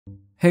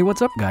Hey,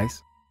 what's up,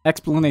 guys?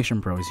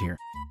 Explanation Pros here.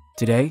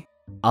 Today,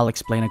 I'll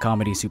explain a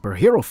comedy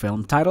superhero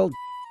film titled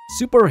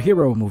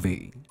Superhero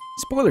Movie.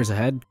 Spoilers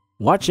ahead,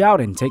 watch out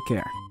and take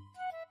care.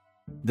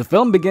 The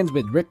film begins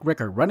with Rick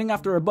Ricker running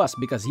after a bus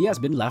because he has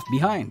been left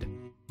behind.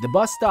 The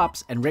bus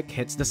stops and Rick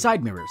hits the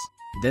side mirrors,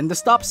 then the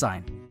stop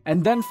sign,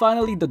 and then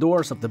finally the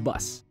doors of the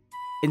bus.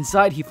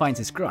 Inside, he finds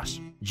his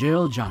crush,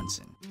 Jill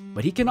Johnson,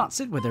 but he cannot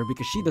sit with her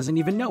because she doesn't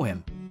even know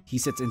him. He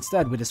sits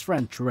instead with his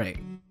friend Trey.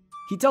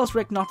 He tells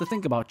Rick not to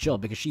think about Jill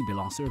because she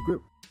belongs to a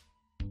group.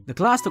 The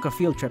class took a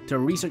field trip to a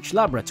research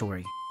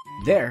laboratory.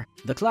 There,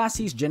 the class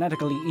sees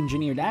genetically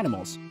engineered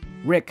animals.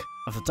 Rick,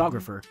 a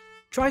photographer,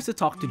 tries to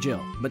talk to Jill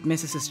but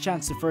misses his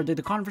chance to further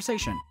the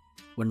conversation.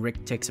 When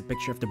Rick takes a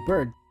picture of the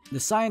bird, the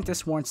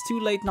scientist warns too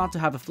late not to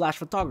have a flash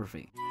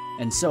photography,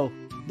 and so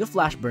the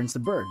flash burns the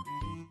bird.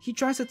 He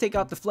tries to take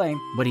out the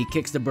flame, but he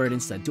kicks the bird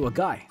instead to a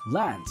guy,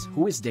 Lance,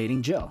 who is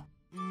dating Jill.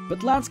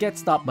 But Lance gets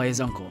stopped by his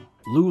uncle,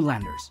 Lou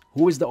Landers,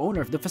 who is the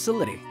owner of the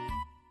facility.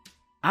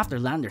 After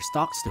Landers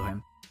talks to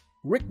him,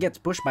 Rick gets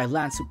pushed by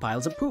Lance, who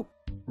piles up poop.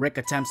 Rick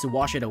attempts to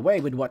wash it away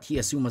with what he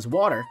assumed was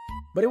water,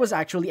 but it was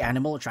actually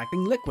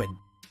animal-attracting liquid.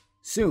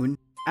 Soon,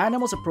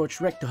 animals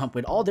approach Rick to hump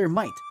with all their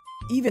might.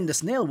 Even the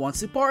snail wants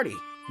to party.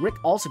 Rick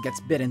also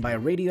gets bitten by a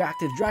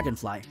radioactive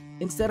dragonfly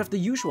instead of the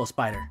usual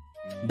spider.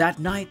 That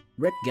night,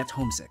 Rick gets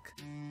homesick.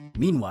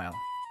 Meanwhile,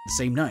 the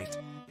same night,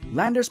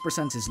 Landers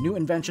presents his new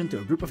invention to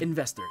a group of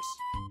investors.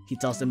 He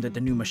tells them that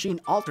the new machine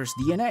alters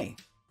DNA,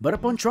 but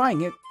upon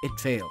trying it, it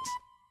fails.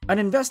 An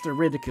investor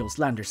ridicules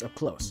Landers up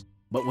close,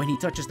 but when he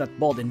touches that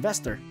bald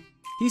investor,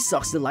 he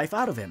sucks the life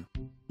out of him.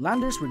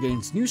 Landers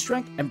regains new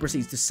strength and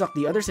proceeds to suck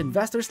the other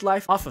investors'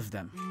 life off of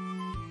them.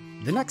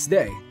 The next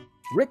day,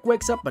 Rick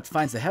wakes up but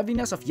finds the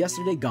heaviness of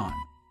yesterday gone.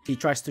 He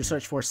tries to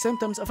search for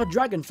symptoms of a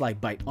dragonfly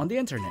bite on the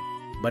internet,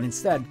 but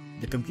instead,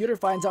 the computer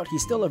finds out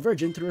he's still a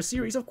virgin through a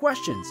series of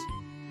questions.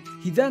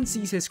 He then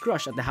sees his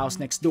crush at the house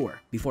next door,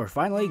 before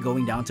finally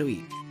going down to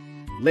eat.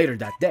 Later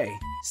that day,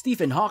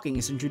 Stephen Hawking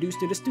is introduced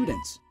to the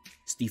students.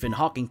 Stephen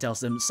Hawking tells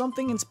them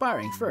something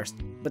inspiring first,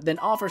 but then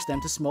offers them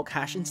to smoke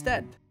hash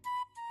instead.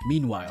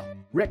 Meanwhile,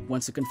 Rick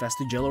wants to confess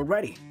to Jill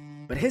already,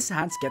 but his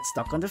hands get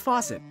stuck on the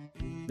faucet.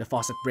 The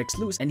faucet breaks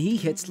loose and he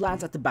hits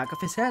Lance at the back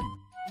of his head.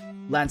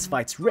 Lance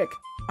fights Rick,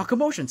 a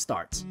commotion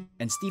starts,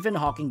 and Stephen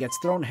Hawking gets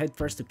thrown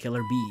headfirst to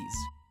killer bees.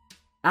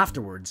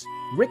 Afterwards,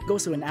 Rick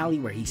goes to an alley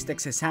where he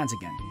sticks his hands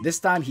again. This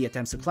time he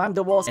attempts to climb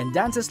the walls and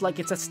dances like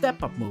it's a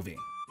step-up movie.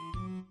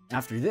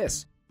 After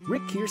this,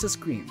 Rick hears a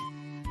scream.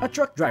 A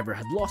truck driver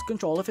had lost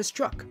control of his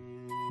truck.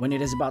 When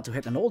it is about to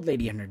hit an old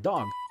lady and her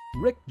dog,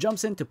 Rick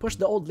jumps in to push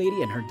the old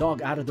lady and her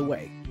dog out of the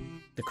way.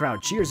 The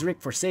crowd cheers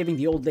Rick for saving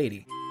the old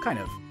lady. Kind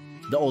of.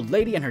 The old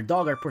lady and her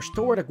dog are pushed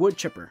toward a wood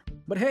chipper,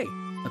 but hey,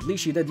 at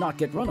least she did not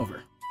get run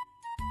over.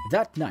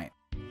 That night,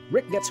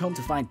 Rick gets home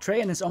to find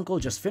Trey and his uncle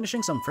just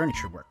finishing some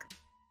furniture work.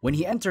 When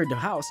he entered the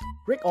house,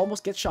 Rick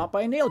almost gets shot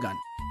by a nail gun,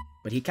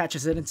 but he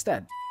catches it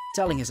instead,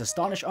 telling his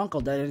astonished uncle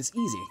that it is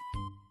easy.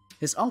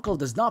 His uncle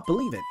does not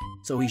believe it,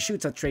 so he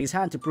shoots at Trey's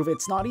hand to prove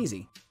it's not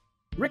easy.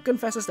 Rick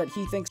confesses that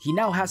he thinks he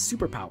now has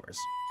superpowers,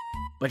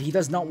 but he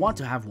does not want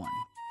to have one.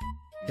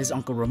 His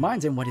uncle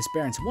reminds him what his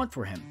parents want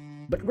for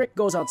him, but Rick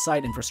goes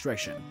outside in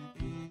frustration.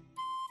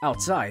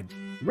 Outside,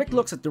 Rick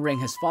looks at the ring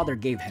his father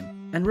gave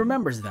him and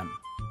remembers them.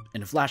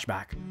 In a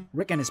flashback,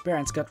 Rick and his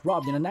parents got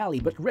robbed in an alley,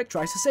 but Rick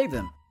tries to save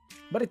them.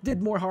 But it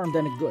did more harm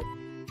than it good.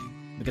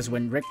 Because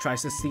when Rick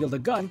tries to steal the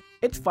gun,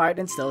 it fired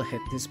and still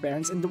hit his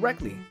parents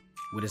indirectly.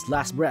 With his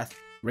last breath,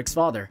 Rick's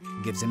father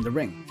gives him the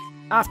ring.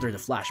 After the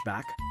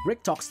flashback,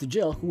 Rick talks to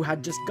Jill, who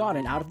had just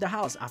gotten out of the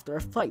house after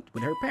a fight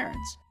with her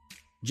parents.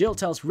 Jill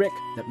tells Rick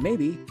that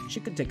maybe she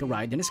could take a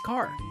ride in his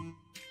car.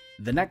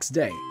 The next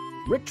day,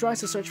 Rick tries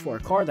to search for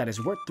a car that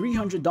is worth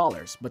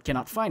 $300 but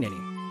cannot find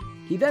any.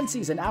 He then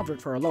sees an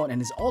advert for a loan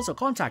and is also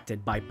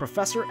contacted by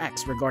Professor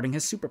X regarding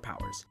his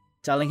superpowers,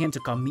 telling him to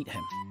come meet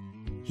him.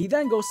 He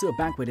then goes to a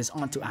bank with his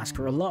aunt to ask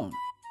for a loan.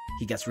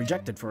 He gets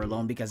rejected for a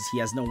loan because he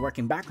has no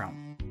working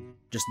background.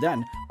 Just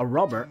then, a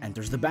robber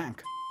enters the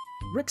bank.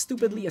 Rick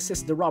stupidly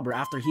assists the robber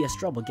after he has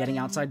trouble getting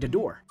outside the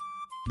door.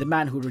 The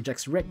man who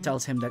rejects Rick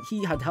tells him that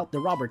he had helped the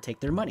robber take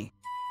their money,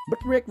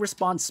 but Rick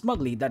responds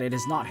smugly that it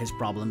is not his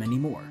problem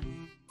anymore.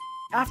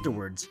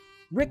 Afterwards,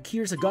 Rick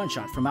hears a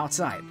gunshot from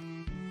outside.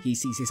 He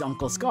sees his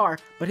uncle's car,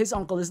 but his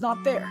uncle is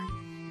not there.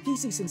 He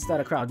sees instead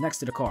a crowd next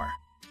to the car.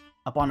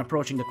 Upon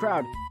approaching the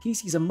crowd, he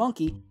sees a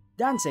monkey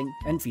dancing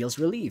and feels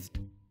relieved.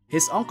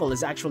 His uncle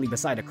is actually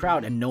beside a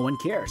crowd and no one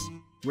cares.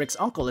 Rick's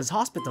uncle is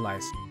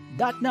hospitalized.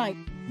 That night,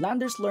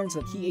 Landers learns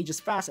that he ages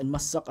fast and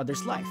must suck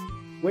others' life,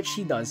 which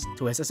he does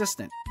to his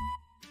assistant.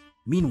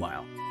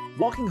 Meanwhile,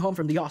 walking home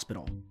from the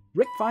hospital,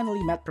 Rick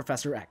finally met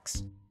Professor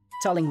X.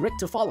 Telling Rick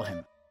to follow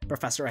him,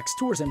 Professor X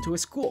tours him to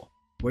his school,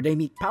 where they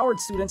meet powered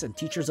students and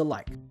teachers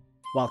alike.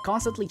 While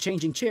constantly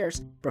changing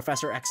chairs,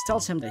 Professor X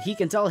tells him that he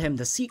can tell him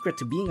the secret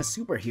to being a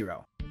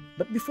superhero.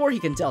 But before he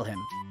can tell him,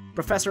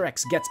 Professor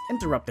X gets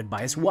interrupted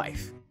by his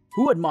wife,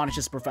 who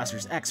admonishes Professor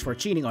X for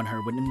cheating on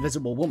her with an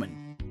invisible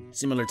woman.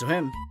 Similar to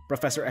him,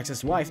 Professor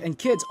X's wife and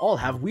kids all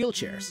have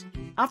wheelchairs.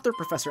 After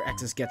Professor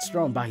X gets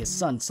thrown by his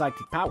son's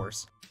psychic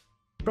powers,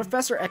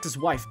 Professor X's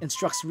wife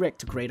instructs Rick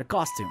to create a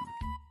costume.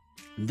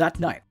 That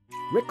night,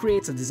 Rick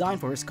creates a design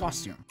for his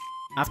costume.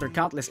 After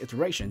countless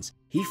iterations,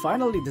 he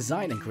finally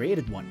designed and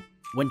created one.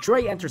 When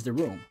Trey enters the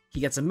room, he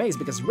gets amazed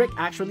because Rick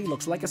actually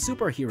looks like a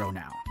superhero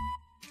now.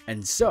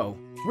 And so,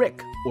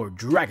 Rick, or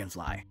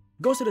Dragonfly,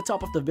 goes to the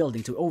top of the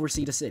building to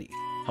oversee the city.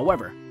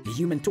 However, the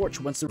Human Torch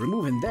wants to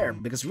remove him there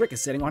because Rick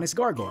is sitting on his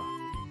gargoyle.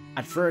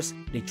 At first,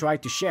 they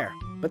tried to share,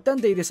 but then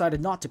they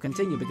decided not to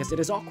continue because it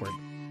is awkward.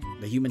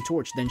 The Human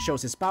Torch then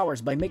shows his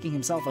powers by making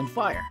himself on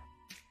fire.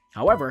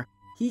 However,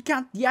 he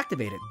can't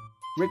deactivate it.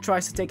 Rick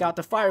tries to take out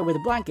the fire with a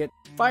blanket,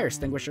 fire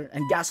extinguisher,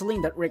 and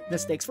gasoline that Rick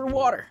mistakes for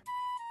water.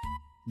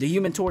 The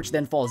Human Torch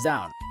then falls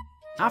down.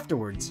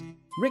 Afterwards,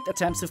 Rick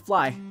attempts to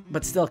fly,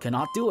 but still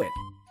cannot do it.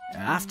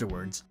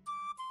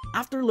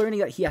 After learning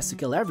that he has to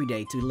kill every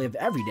day to live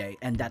every day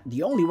and that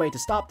the only way to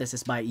stop this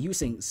is by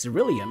using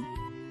ceruleum,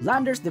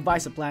 Landers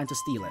devise a plan to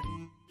steal it.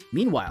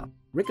 Meanwhile,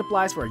 Rick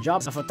applies for a job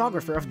as a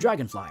photographer of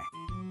Dragonfly,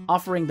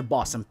 offering the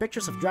boss some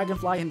pictures of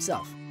Dragonfly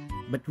himself.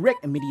 But Rick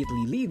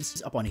immediately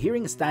leaves upon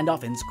hearing a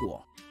standoff in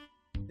school.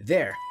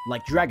 There,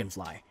 like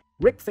Dragonfly,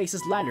 Rick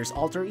faces Landers'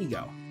 alter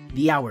ego,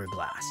 the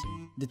Hourglass.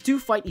 The two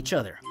fight each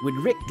other, with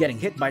Rick getting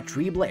hit by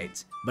 3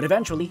 blades, but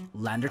eventually,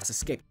 Landers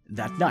escapes.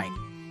 That night,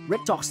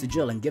 Rick talks to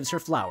Jill and gives her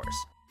flowers,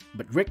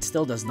 but Rick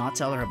still does not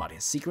tell her about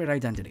his secret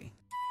identity.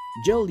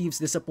 Jill leaves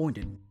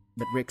disappointed,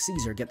 but Rick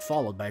sees her get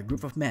followed by a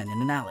group of men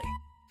in an alley.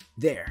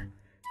 There,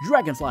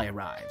 Dragonfly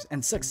arrives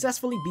and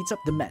successfully beats up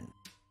the men.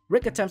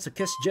 Rick attempts to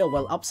kiss Jill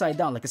while upside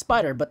down like a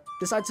spider but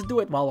decides to do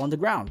it while on the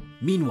ground.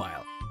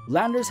 Meanwhile,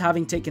 Landers,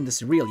 having taken the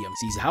ceruleum,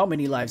 sees how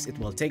many lives it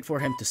will take for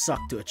him to suck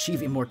to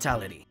achieve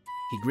immortality.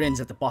 He grins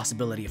at the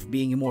possibility of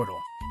being immortal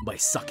by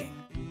sucking.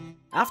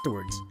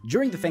 Afterwards,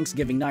 during the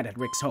Thanksgiving night at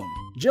Rick's home,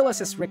 Jill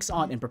assists Rick's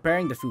aunt in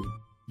preparing the food.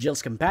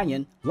 Jill's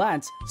companion,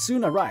 Lance,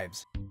 soon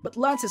arrives, but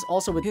Lance is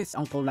also with his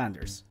uncle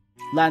Landers.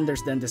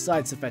 Landers then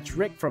decides to fetch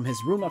Rick from his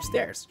room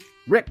upstairs.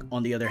 Rick,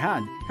 on the other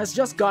hand, has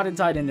just gotten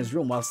tied in his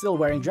room while still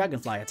wearing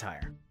Dragonfly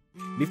attire.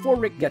 Before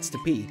Rick gets to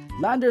pee,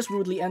 Landers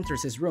rudely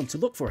enters his room to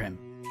look for him.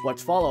 What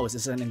follows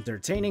is an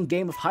entertaining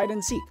game of hide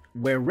and seek,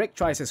 where Rick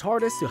tries his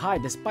hardest to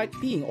hide despite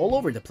peeing all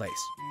over the place.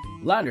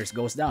 Landers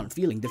goes down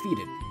feeling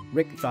defeated.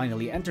 Rick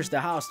finally enters the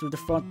house through the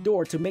front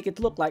door to make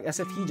it look like as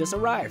if he just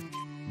arrived.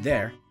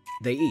 There,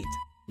 they eat.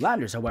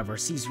 Landers, however,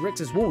 sees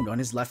Rick's wound on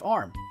his left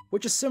arm,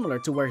 which is similar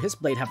to where his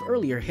blade have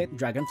earlier hit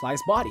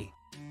Dragonfly's body.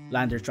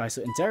 Landers tries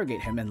to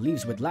interrogate him and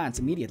leaves with Lance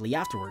immediately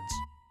afterwards.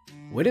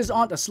 With his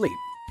aunt asleep,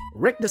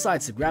 Rick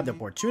decides to grab the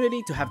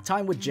opportunity to have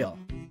time with Jill.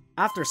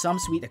 After some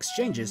sweet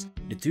exchanges,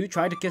 the two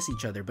try to kiss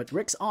each other, but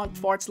Rick's aunt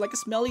farts like a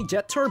smelly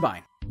jet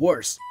turbine.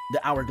 Worse,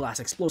 the Hourglass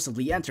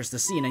explosively enters the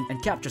scene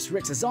and captures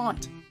Rick's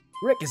aunt.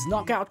 Rick is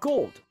knocked out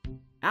cold.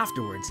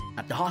 Afterwards,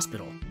 at the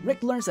hospital,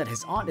 Rick learns that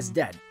his aunt is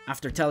dead.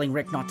 After telling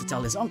Rick not to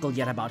tell his uncle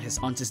yet about his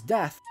aunt's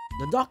death,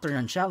 the doctor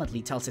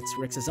nonchalantly tells it's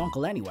Rick's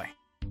uncle anyway.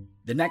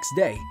 The next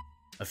day,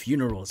 a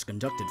funeral is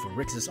conducted for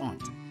Rick's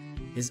aunt.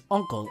 His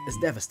uncle is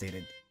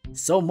devastated,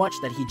 so much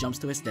that he jumps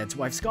to his dead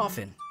wife's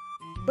coffin.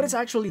 But it's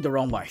actually the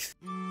wrong wife,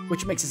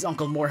 which makes his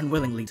uncle more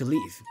unwillingly to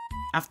leave.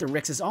 After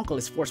Rick's uncle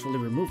is forcefully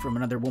removed from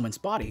another woman's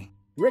body,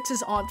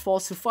 Rick's aunt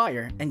falls to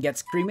fire and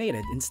gets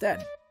cremated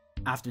instead.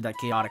 After that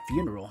chaotic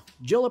funeral,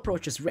 Jill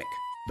approaches Rick,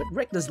 but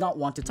Rick does not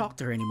want to talk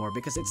to her anymore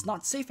because it's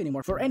not safe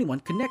anymore for anyone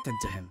connected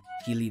to him.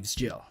 He leaves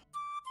Jill.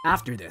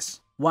 After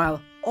this,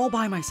 while All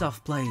By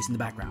Myself plays in the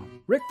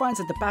background, Rick finds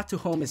that the path to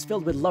home is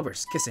filled with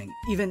lovers kissing,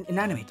 even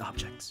inanimate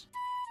objects.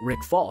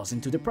 Rick falls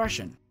into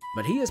depression,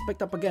 but he is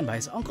picked up again by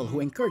his uncle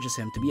who encourages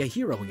him to be a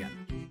hero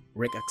again.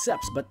 Rick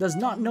accepts but does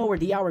not know where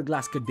the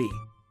Hourglass could be.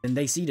 Then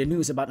they see the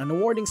news about an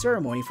awarding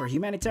ceremony for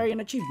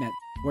humanitarian achievement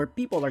where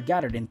people are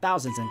gathered in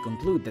thousands and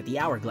conclude that the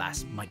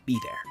Hourglass might be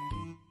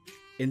there.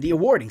 In the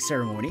awarding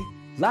ceremony,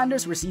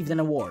 Landers received an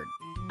award.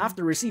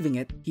 After receiving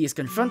it, he is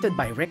confronted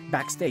by Rick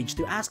backstage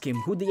to ask him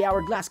who the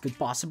Hourglass could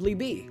possibly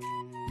be.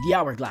 The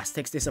Hourglass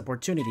takes this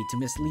opportunity to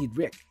mislead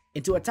Rick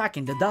into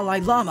attacking the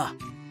Dalai Lama.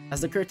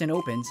 As the curtain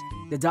opens,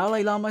 the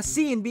Dalai Lama is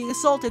seen being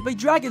assaulted by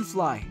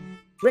Dragonfly.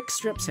 Rick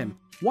strips him,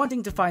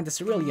 wanting to find the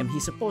ceruleum he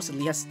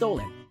supposedly has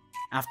stolen.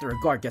 After a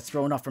guard gets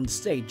thrown off from the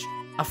stage,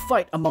 a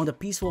fight among the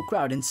peaceful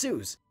crowd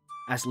ensues,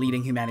 as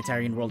leading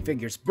humanitarian world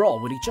figures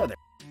brawl with each other.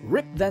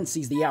 Rick then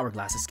sees the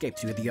Hourglass escape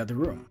to the other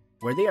room,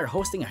 where they are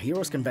hosting a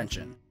heroes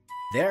convention.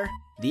 There,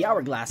 the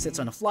Hourglass sits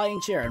on a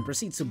flying chair and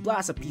proceeds to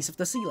blast a piece of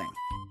the ceiling.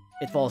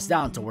 It falls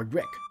down toward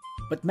Rick,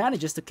 but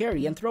manages to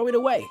carry and throw it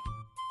away,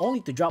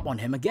 only to drop on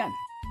him again.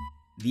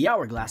 The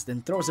Hourglass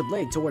then throws a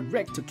blade toward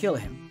Rick to kill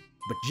him,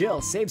 but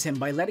Jill saves him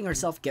by letting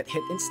herself get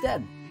hit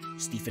instead.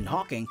 Stephen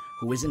Hawking,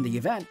 who is in the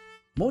event,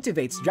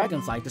 motivates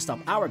Dragonfly to stop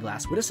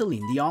Hourglass with a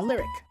Celine Dion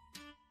lyric.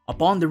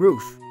 Upon the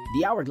roof,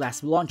 the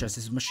Hourglass launches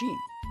his machine.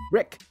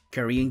 Rick,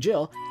 carrying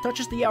Jill,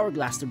 touches the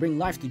Hourglass to bring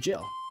life to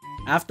Jill.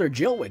 After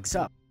Jill wakes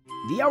up,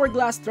 the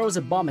Hourglass throws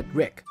a bomb at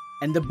Rick,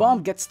 and the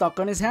bomb gets stuck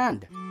on his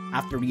hand.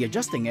 After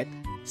readjusting it,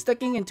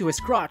 sticking into his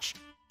crotch,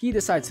 he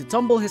decides to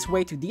tumble his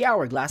way to the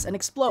hourglass and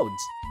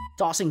explodes,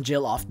 tossing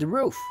Jill off the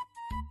roof.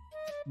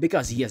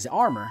 Because he has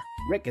armor,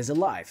 Rick is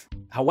alive.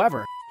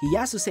 However, he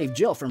has to save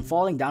Jill from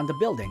falling down the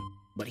building,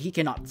 but he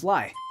cannot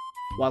fly.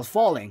 While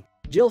falling,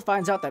 Jill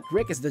finds out that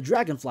Rick is the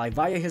dragonfly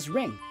via his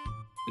ring.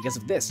 Because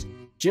of this,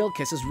 Jill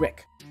kisses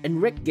Rick,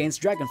 and Rick gains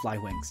dragonfly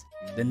wings.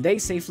 Then they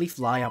safely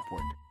fly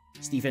upward.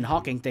 Stephen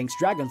Hawking thanks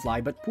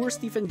Dragonfly, but poor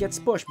Stephen gets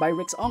pushed by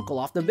Rick's uncle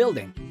off the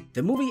building.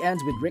 The movie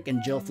ends with Rick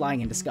and Jill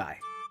flying in the sky,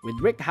 with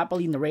Rick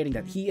happily narrating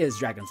that he is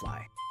Dragonfly.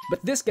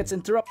 But this gets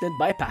interrupted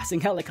by a passing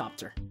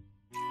helicopter.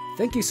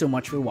 Thank you so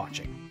much for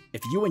watching.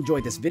 If you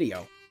enjoyed this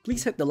video,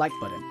 please hit the like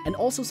button and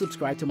also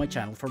subscribe to my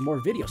channel for more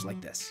videos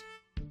like this.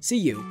 See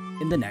you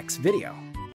in the next video.